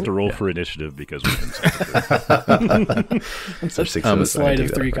now we have to roll for initiative because we've been There's 6 of us. Slide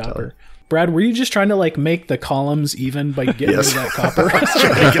of 3 copper. Brad, were you just trying to make the columns even by getting rid of that copper?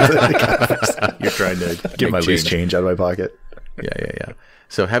 You're trying to get my loose change out of my pocket. Yeah.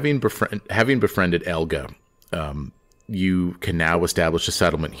 So having befriended Elga, you can now establish a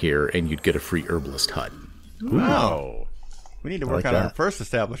settlement here, and you'd get a free herbalist hut. Wow. We need to work on our first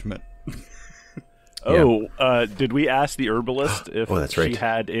establishment. Did we ask the herbalist if she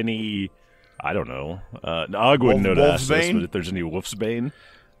had any, I don't know, Og wouldn't know to ask this, but if there's any wolfsbane?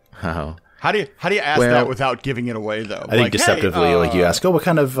 Oh. How do you ask that without giving it away, though? I think deceptively, you ask, what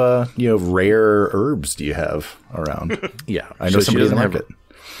kind of rare herbs do you have around? Yeah. I know somebody in the market.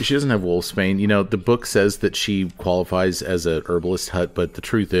 She doesn't have wolfsbane. The book says that she qualifies as a herbalist hut, but the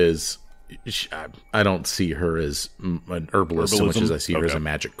truth is, I don't see her as an herbalist so much as I see her as a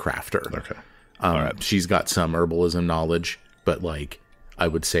magic crafter. Okay. She's got some herbalism knowledge, but I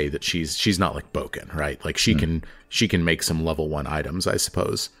would say that she's not like Boken, right? She can make some level 1 items, I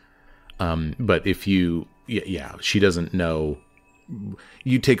suppose. But if she doesn't know.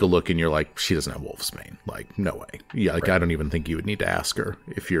 You take a look and you're like, she doesn't have wolfsbane. No way. Yeah, I don't even think you would need to ask her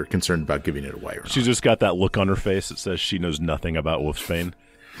if you're concerned about giving it away or not. She's just got that look on her face that says she knows nothing about wolfsbane,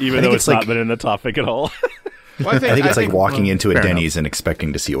 even though it's not been in the topic at all. Well, I think it's like walking into a Denny's and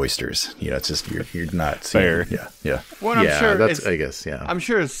expecting to see oysters. It's just you're not seeing. Fair. Yeah. Well, I'm sure I guess. Yeah. I'm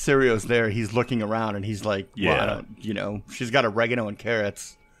sure as Sirio's there, he's looking around and he's like, well, she's got oregano and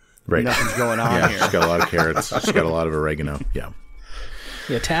carrots. Right. Nothing's going on here. She's got a lot of carrots. She's got a lot of oregano. Yeah.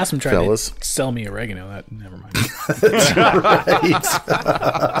 Yeah, Tassim tried to sell me oregano. Never mind.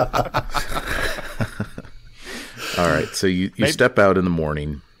 All right. So you step out in the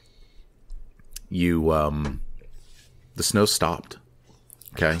morning. The snow stopped.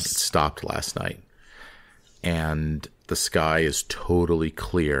 Okay, it stopped last night, and the sky is totally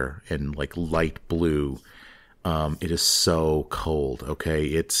clear and light blue. It is so cold. Okay,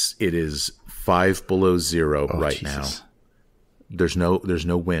 it is 5 below zero right Jesus. now. There's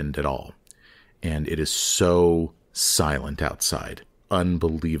no wind at all, and it is so silent outside,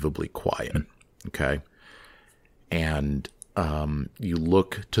 unbelievably quiet. Okay, and you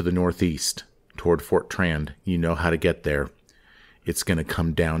look to the northeast toward Fort Trand. You know how to get there. It's going to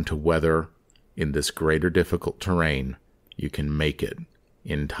come down to whether, in this greater difficult terrain, you can make it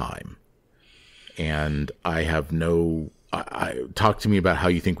in time. And I have talk to me about how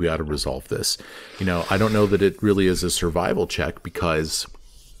you think we ought to resolve this. I don't know that it really is a survival check because,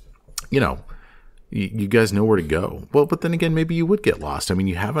 you guys know where to go. Well, but then again, maybe you would get lost. I mean,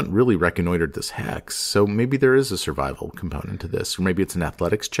 you haven't really reconnoitered this hex, so maybe there is a survival component to this, or maybe it's an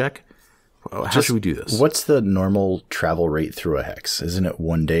athletics check. How should we do this? What's the normal travel rate through a hex? Isn't it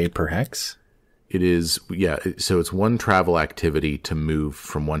 1 day per hex? It is, yeah. So it's 1 travel activity to move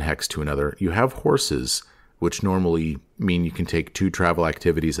from one hex to another. You have horses, which normally mean you can take 2 travel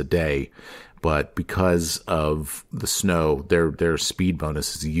activities a day, but because of the snow, their speed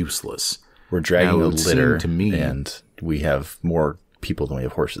bonus is useless. We're dragging Now, a it seemed litter, to me, and we have more people than we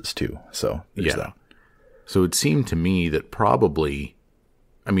have horses too. So there's that. So it seemed to me that probably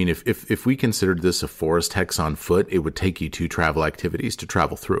I mean, if we considered this a forest hex on foot, it would take you 2 travel activities to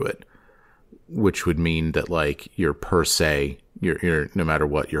travel through it, which would mean that like you're per se, you're no matter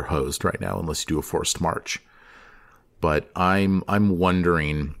what, you're hosed right now unless you do a forced march. But I'm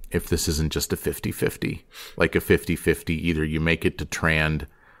wondering if this isn't just a 50-50, like a 50-50, either you make it to Trand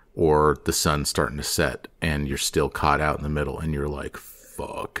or the sun's starting to set and you're still caught out in the middle and you're like,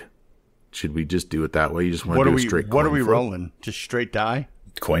 fuck. Should we just do it that way? You just want to do a straight coin flip? What are we rolling? Just straight die?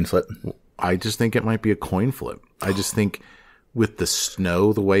 Coin flip? I just think it might be a coin flip. I just think with the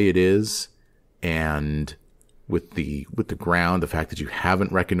snow the way it is and with the ground, the fact that you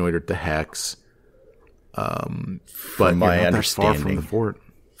haven't reconnoitered the hex, but my you're not that far understanding from the fort.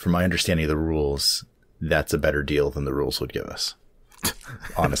 From my understanding of the rules, that's a better deal than the rules would give us.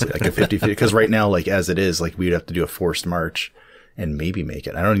 Honestly, like a 50-50. Because right now, like as it is, like we'd have to do a forced march and maybe make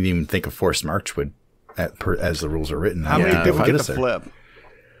it. I don't even think a forced march would, as the rules are written. How many people get the flip?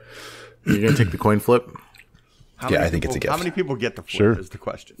 You're going to take the coin flip? I think it's a gift. How many people get the flip Sure. is the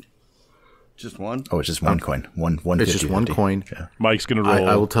question. Just one? Oh, it's just one coin. One It's just one coin. Yeah. Mike's gonna roll.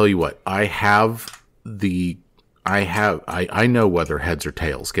 I will tell you what. I know whether heads or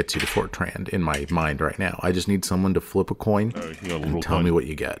tails gets you to Fort Trand in my mind right now. I just need someone to flip a coin and tell me what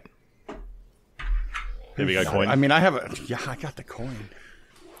you get. Have you got coin? I mean, I got the coin.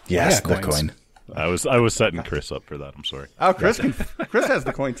 Yes, Yeah, the coins. coin. I was setting Chris up for that. I'm sorry. Oh, Chris has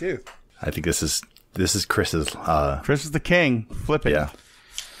the coin too. I think this is Chris's. Chris is the king. Flip it. Yeah.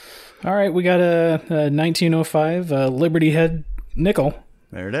 All right, we got a 1905 Liberty head nickel.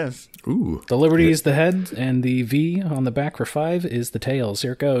 There it is. Ooh. The Liberty is the head, and the V on the back for 5 is the tails.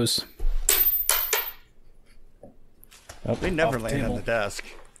 Here it goes. They never land on the desk.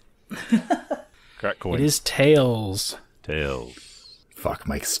 Crack coin. It is tails. Tails. Fuck,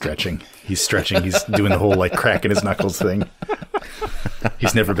 Mike's stretching. He's stretching. He's doing the whole like cracking his knuckles thing.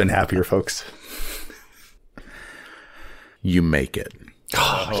 He's never been happier, folks. You make it.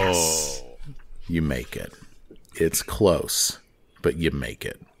 Oh, yes. You make it. It's close, but you make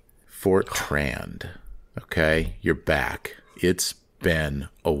it. Fort Trand. Okay? You're back. It's been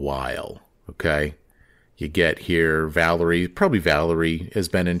a while. Okay? You get here. Valerie has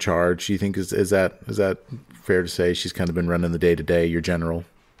been in charge. You think is that fair to say? She's kind of been running the day-to-day, your general?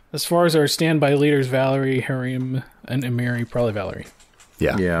 As far as our standby leaders, Valerie, Hariam, and Amiri, probably Valerie.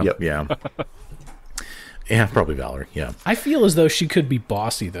 Yeah. Yeah. Yeah, probably Valerie. Yeah. I feel as though she could be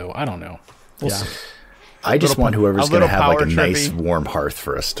bossy, though. I don't know. We'll see. I just want whoever's going to have like a power nice trippy. warm hearth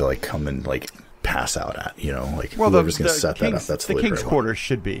for us to like come and like pass out at, like Well, whoever's going to set that up. king's- That's the the king's leader I want. quarters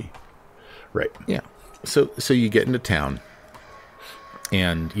should be. Right. Yeah. So you get into town,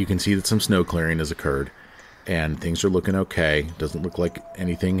 and you can see that some snow clearing has occurred, and things are looking okay. Doesn't look like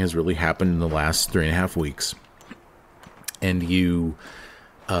anything has really happened in the last 3.5 weeks. And you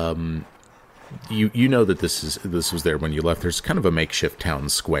know that this was there when you left. There's kind of a makeshift town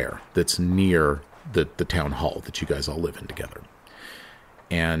square that's near the town hall that you guys all live in together.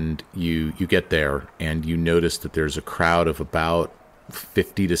 And you get there, and you notice that there's a crowd of about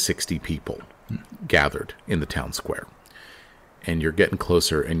 50 to 60 people gathered in the town square. And you're getting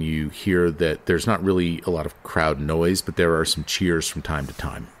closer, and you hear that there's not really a lot of crowd noise, but there are some cheers from time to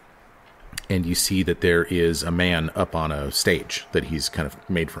time. And you see that there is a man up on a stage that he's kind of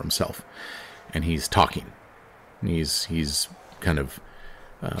made for himself. And he's talking. He's kind of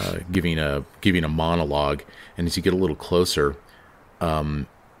giving a monologue. And as you get a little closer,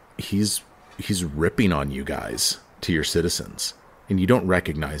 he's ripping on you guys, to your citizens. And you don't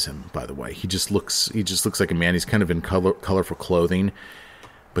recognize him, by the way. He just looks like a man. He's kind of in colorful clothing,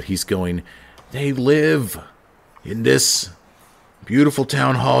 but he's going, "They live in this beautiful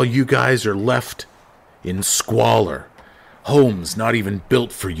town hall. You guys are left in squalor. Homes not even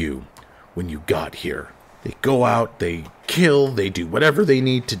built for you when you got here. They go out, they kill, they do whatever they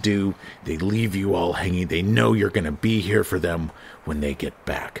need to do. They leave you all hanging. They know you're going to be here for them when they get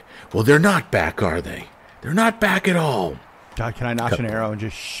back. Well, they're not back, are they? They're not back at all." God, can I notch an arrow and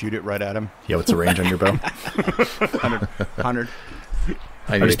just shoot it right at him? Yeah, what's the range on your bow? 100.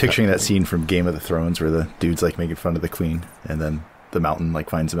 I was picturing that scene from Game of the Thrones where the dude's like making fun of the queen, and then the mountain like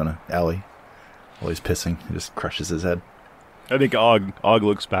finds him in an alley while he's pissing and just crushes his head. I think Og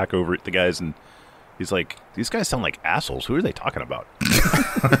looks back over at the guys and he's like, "These guys sound like assholes. Who are they talking about?"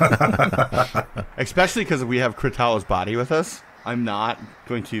 Especially because we have Kritala's body with us. I'm not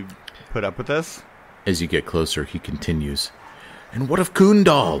going to put up with this. As you get closer, he continues, "And what of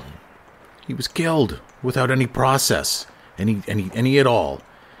Kundal? He was killed without any process, any at all.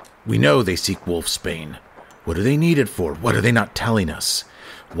 We know they seek Wolfsbane. What do they need it for? What are they not telling us?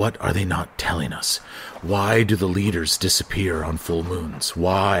 What are they not telling us? Why do the leaders disappear on full moons?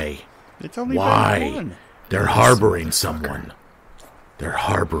 Why? It's only Why? been one. They're harboring someone. They're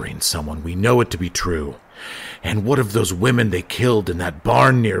harboring someone. We know it to be true. And what of those women they killed in that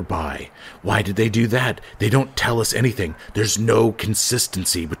barn nearby? Why did they do that? They don't tell us anything. There's no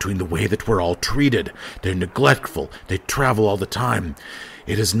consistency between the way that we're all treated. They're neglectful. They travel all the time.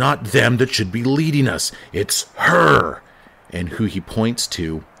 It is not them that should be leading us. It's her. And who he points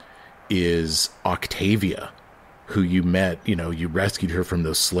to is Octavia, who you met. You rescued her from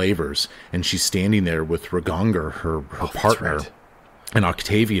those slavers. And she's standing there with Ragongar, her partner. Right. And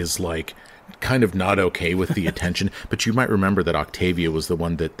Octavia's like kind of not okay with the attention. But you might remember that Octavia was the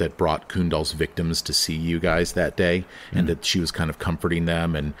one that brought Kundal's victims to see you guys that day. And that she was kind of comforting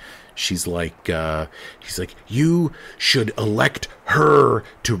them. And he's like, you should elect her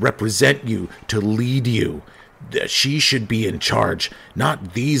to represent you, to lead you. She should be in charge,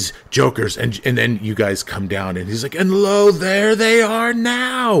 not these jokers. And then you guys come down, and he's like, and lo, there they are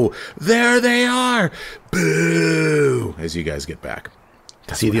now. There they are. Boo! As you guys get back.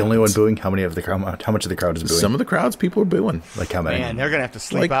 Is he the only one booing? How much of the crowd is booing? Some of the crowds, people are booing. Like how many? Man, they're gonna have to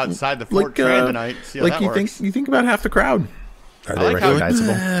sleep outside the Fort Trend tonight. See how that works. You think about half the crowd. Are they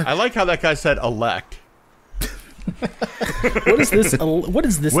recognizable? I like how that guy said elect. What is this? What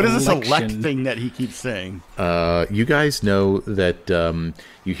is this elect thing that he keeps saying? You guys know that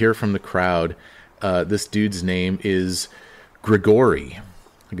you hear from the crowd. This dude's name is Grigori.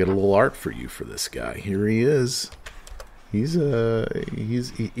 I got a little art for you for this guy. Here he is. He's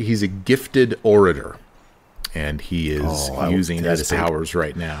a gifted orator, and he is using his powers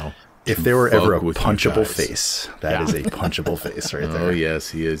right now. If there were ever a punchable face, that is a punchable face right there. Oh,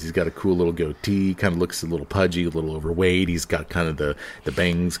 yes, he is. He's got a cool little goatee, kind of looks a little pudgy, a little overweight. He's got kind of the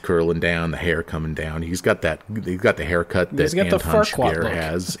bangs curling down, the hair coming down. He's got the haircut that Anton Chigurh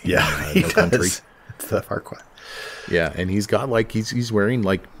has. Yeah, he does. It's the Farquaad. Yeah, and he's got he's wearing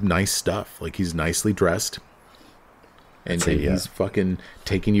nice stuff. Like he's nicely dressed. And he's fucking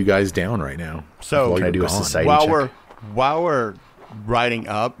taking you guys down right now. So can I do a society check? While we're riding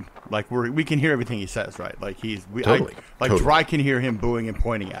up, we can hear everything he says, right? Totally. Dry can hear him booing and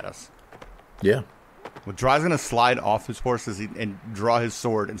pointing at us. Yeah. Well, Dry's gonna slide off his horse and draw his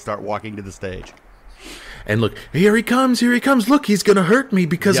sword and start walking to the stage. And look, here he comes, here he comes. Look, he's gonna hurt me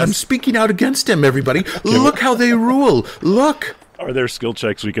because I'm speaking out against him. Everybody, look how they rule. Look. Are there skill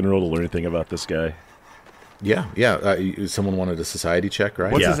checks we can roll to learn anything about this guy? Yeah. Someone wanted a society check,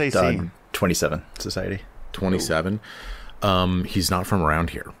 right? What's his AC? 27 society. 27. He's not from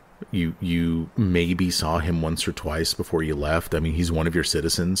around here. You maybe saw him once or twice before you left. I mean, he's one of your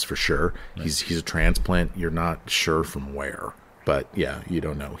citizens for sure. Nice. He's a transplant. You're not sure from where, but yeah, you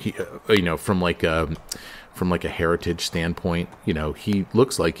don't know. He, from a heritage standpoint, he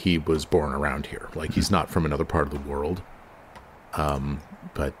looks like he was born around here. Like he's not from another part of the world.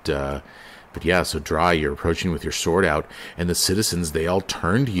 But yeah, so Dry, you're approaching with your sword out, and the citizens, they all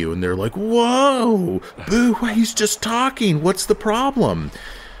turn to you, and they're like, whoa, boo, he's just talking. What's the problem?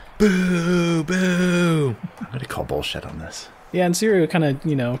 Boo, boo. I'm going to call bullshit on this. Yeah, and Sirio kind of,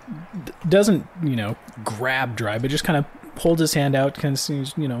 doesn't, grab Dry, but just kind of holds his hand out, kind of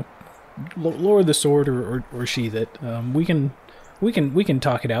seems, lower the sword or sheath it. We can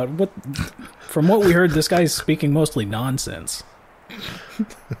talk it out. From what we heard, this guy's speaking mostly nonsense.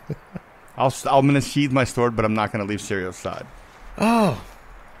 I'm going to sheathe my sword, but I'm not going to leave Sirio's side. Oh,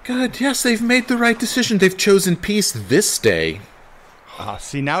 good. Yes, they've made the right decision. They've chosen peace this day.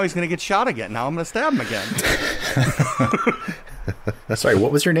 See, now he's going to get shot again. Now I'm going to stab him again. Sorry,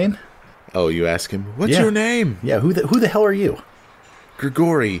 what was your name? Oh, you ask him, what's your name? Yeah, who the hell are you?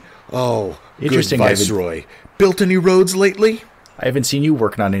 Grigori. Oh, interesting. Good Viceroy. Built any roads lately? I haven't seen you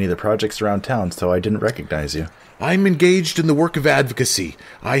working on any of the projects around town, so I didn't recognize you. I'm engaged in the work of advocacy.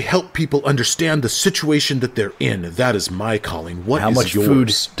 I help people understand the situation that they're in. That is my calling. How much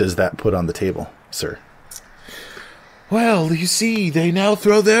food does that put on the table, sir? Well, you see, they now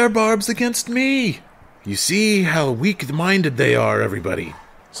throw their barbs against me. You see how weak-minded they are, everybody.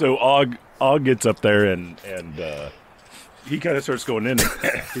 So Og gets up there and he kind of starts going in.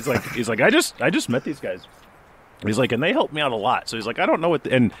 And he's like, I just met these guys. He's like, and they helped me out a lot. So he's like, I don't know what.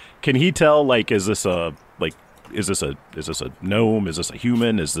 And can he tell? Is this a gnome? Is this a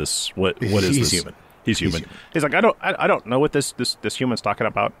human? Is this what is this? He's human. He's human. He's like, I don't know what this human's talking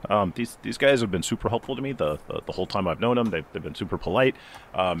about. These guys have been super helpful to me the whole time I've known them. They've been super polite.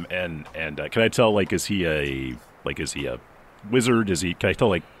 And can I tell, is he a wizard? Can I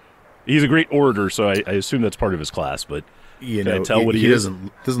tell, he's a great orator, so I assume that's part of his class, but can I tell what he is?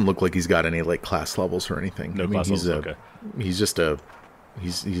 Doesn't look like he's got any class levels or anything. No class levels. Okay. He's just a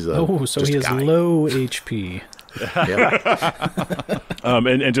He's so just he a has guy. low HP. Yeah.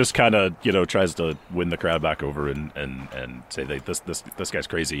 And just kind of tries to win the crowd back over and say that this guy's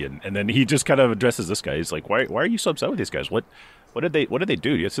crazy, and then he just kind of addresses this guy. He's like, why are you so upset with these guys? What did they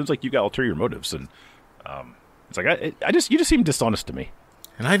do? It seems like you got ulterior motives, and it's like you just seem dishonest to me.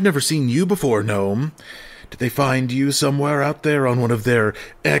 And I've never seen you before, Gnome. Did they find you somewhere out there on one of their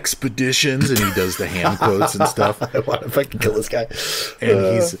expeditions? And he does the hand quotes and stuff. I wonder if I can kill this guy.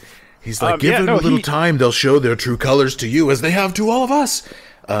 And he's like, give them a little time. They'll show their true colors to you as they have to all of us.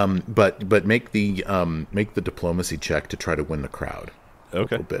 But make the diplomacy check to try to win the crowd.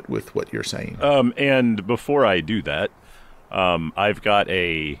 Okay. A little bit with what you're saying. And before I do that, I've got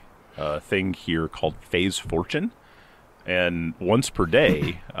a thing here called Phase Fortune. And once per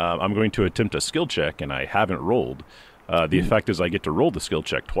day, I'm going to attempt a skill check, and I haven't rolled. The effect is I get to roll the skill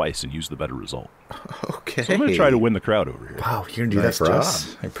check twice and use the better result. Okay. So I'm going to try to win the crowd over here. Wow, you're going to do Nice that for job.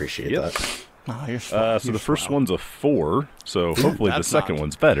 us? I appreciate Yep. that. Oh, you're So the first one's a 4, so hopefully the that's second not-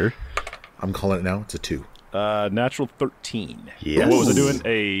 one's better. I'm calling it now. It's a 2. Natural 13. Yes. What was I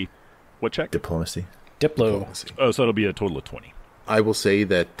doing? What check? Diplomacy. Diplo. Oh, so it'll be a total of 20. I will say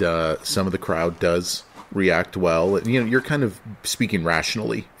that some of the crowd does react well. You're kind of speaking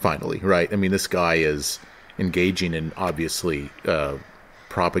rationally, finally, right? I mean, this guy is engaging in, obviously,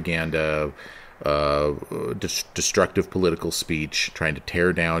 propaganda, destructive political speech, trying to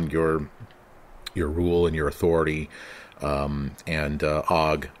tear down your rule and your authority. And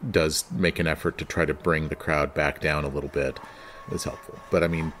Og does make an effort to try to bring the crowd back down a little bit. It's helpful. But, I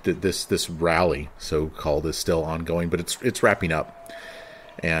mean, this rally, so-called, is still ongoing, but it's wrapping up.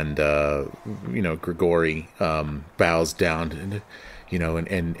 And, Grigori bows down,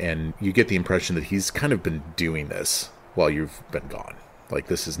 and you get the impression that he's kind of been doing this while you've been gone. Like,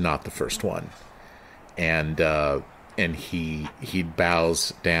 this is not the first one. And he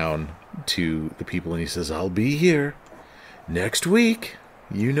bows down to the people, and he says, I'll be here next week.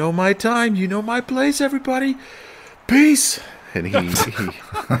 You know my time. You know my place, everybody. Peace. And he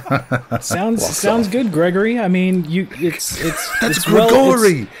Sounds good, Gregory. I mean, it's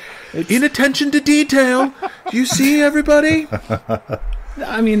Grigori. Inattention to detail. You see, everybody.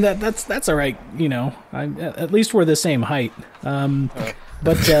 I mean that's all right. At least we're the same height.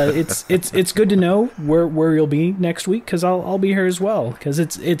 But it's good to know where you'll be next week, because I'll be here as well. Because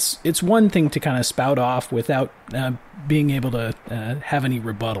it's one thing to kind of spout off without being able to have any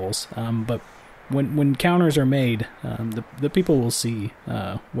rebuttals. But when counters are made, the people will see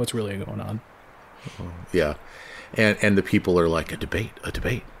what's really going on. Yeah, and the people are like, a debate.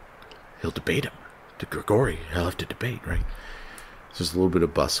 He'll debate him. To Grigori, he'll have to debate, right? So there's a little bit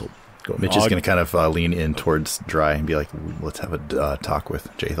of bustle going Mitch on. is going to kind of lean in towards Dry and be like, let's have a talk with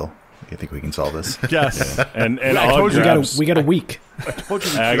Jathel. You think we can solve this? Yes. And I Og told you grabs, We got a week. I told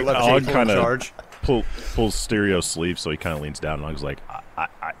you we Og should have left Jathel in kind charge. of pulls Stereo's sleeve, so he kind of leans down, and Og's like,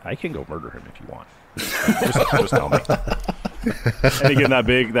 I can go murder him if you want. Just tell me. And again,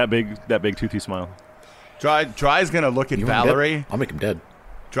 that big toothy smile. Dry's going to look at You want him dead? Valerie. I'll make him dead.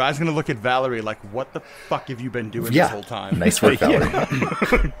 Dry's going to look at Valerie like, what the fuck have you been doing Yeah. this whole time? Nice work,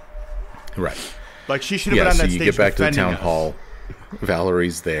 Valerie. Right. Like, she should have been Yeah, on so that you stage get back to the defending town us. hall.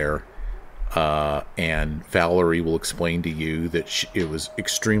 Valerie's there. And Valerie will explain to you that it was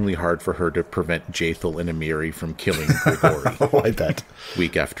extremely hard for her to prevent Jathel and Amiri from killing Grigori Oh, I bet.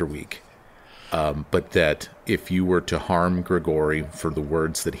 week after week. But that if you were to harm Grigori for the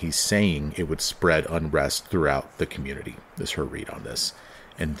words that he's saying, it would spread unrest throughout the community, is her read on this.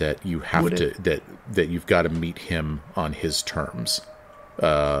 And that you have that you've got to meet him on his terms,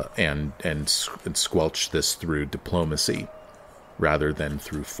 and squelch this through diplomacy rather than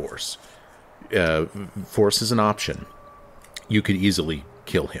through force. Force is an option. You could easily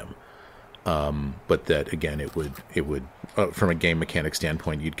kill him, but that again, it would from a game mechanic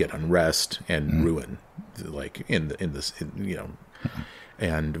standpoint, you'd get unrest and ruin, like in this.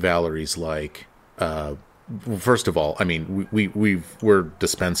 And Valerie's like, first of all, I mean, we're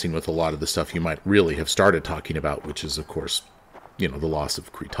dispensing with a lot of the stuff you might really have started talking about, which is, of course, the loss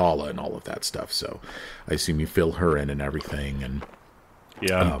of Kritala and all of that stuff. So I assume you fill her in and everything, and.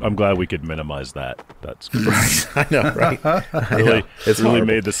 Yeah, I'm glad we could minimize that. That's good. I know, right? really, It's really horrible.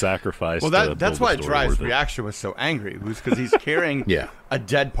 made the sacrifice. Well, to that's build the why story Dry's worth it. reaction was so angry. It was because he's carrying Yeah. a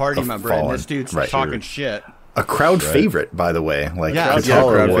dead party member, and fallen. this dude's Right. talking shit. A crowd favorite, by the way. Like, Yeah,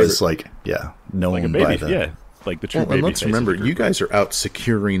 Kritala crowd was favorite. known like a by baby, the... yeah, like the true Well, baby. and let's face of remember, the you group. guys are out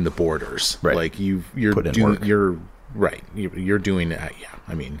securing the borders. Right. Like you're Put in work. You're right. You're doing that. Yeah.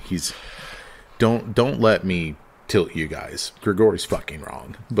 I mean, don't let me tilt you guys. Grigori's fucking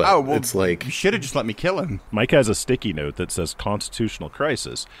wrong. But it's like... You should have just let me kill him. Mike has a sticky note that says constitutional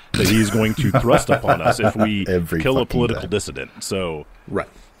crisis, that he's going to thrust upon us if we kill a political dissident. So... Right.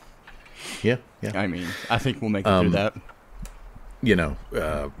 Yeah. I mean, I think we'll make it through that. You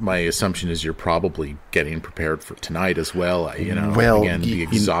know, my assumption is you're probably getting prepared for tonight as well. Again, the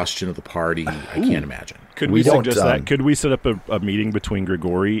exhaustion of the party, I can't imagine. Could we suggest that? Could we set up a meeting between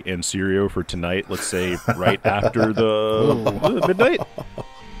Grigori and Sirio for tonight? Let's say right after the midnight?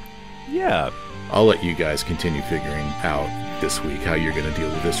 Yeah. I'll let you guys continue figuring out this week how you're going to deal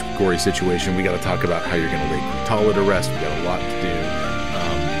with this Grigori situation. We got to talk about how you're going to lay Krutala to rest. We got a lot to do.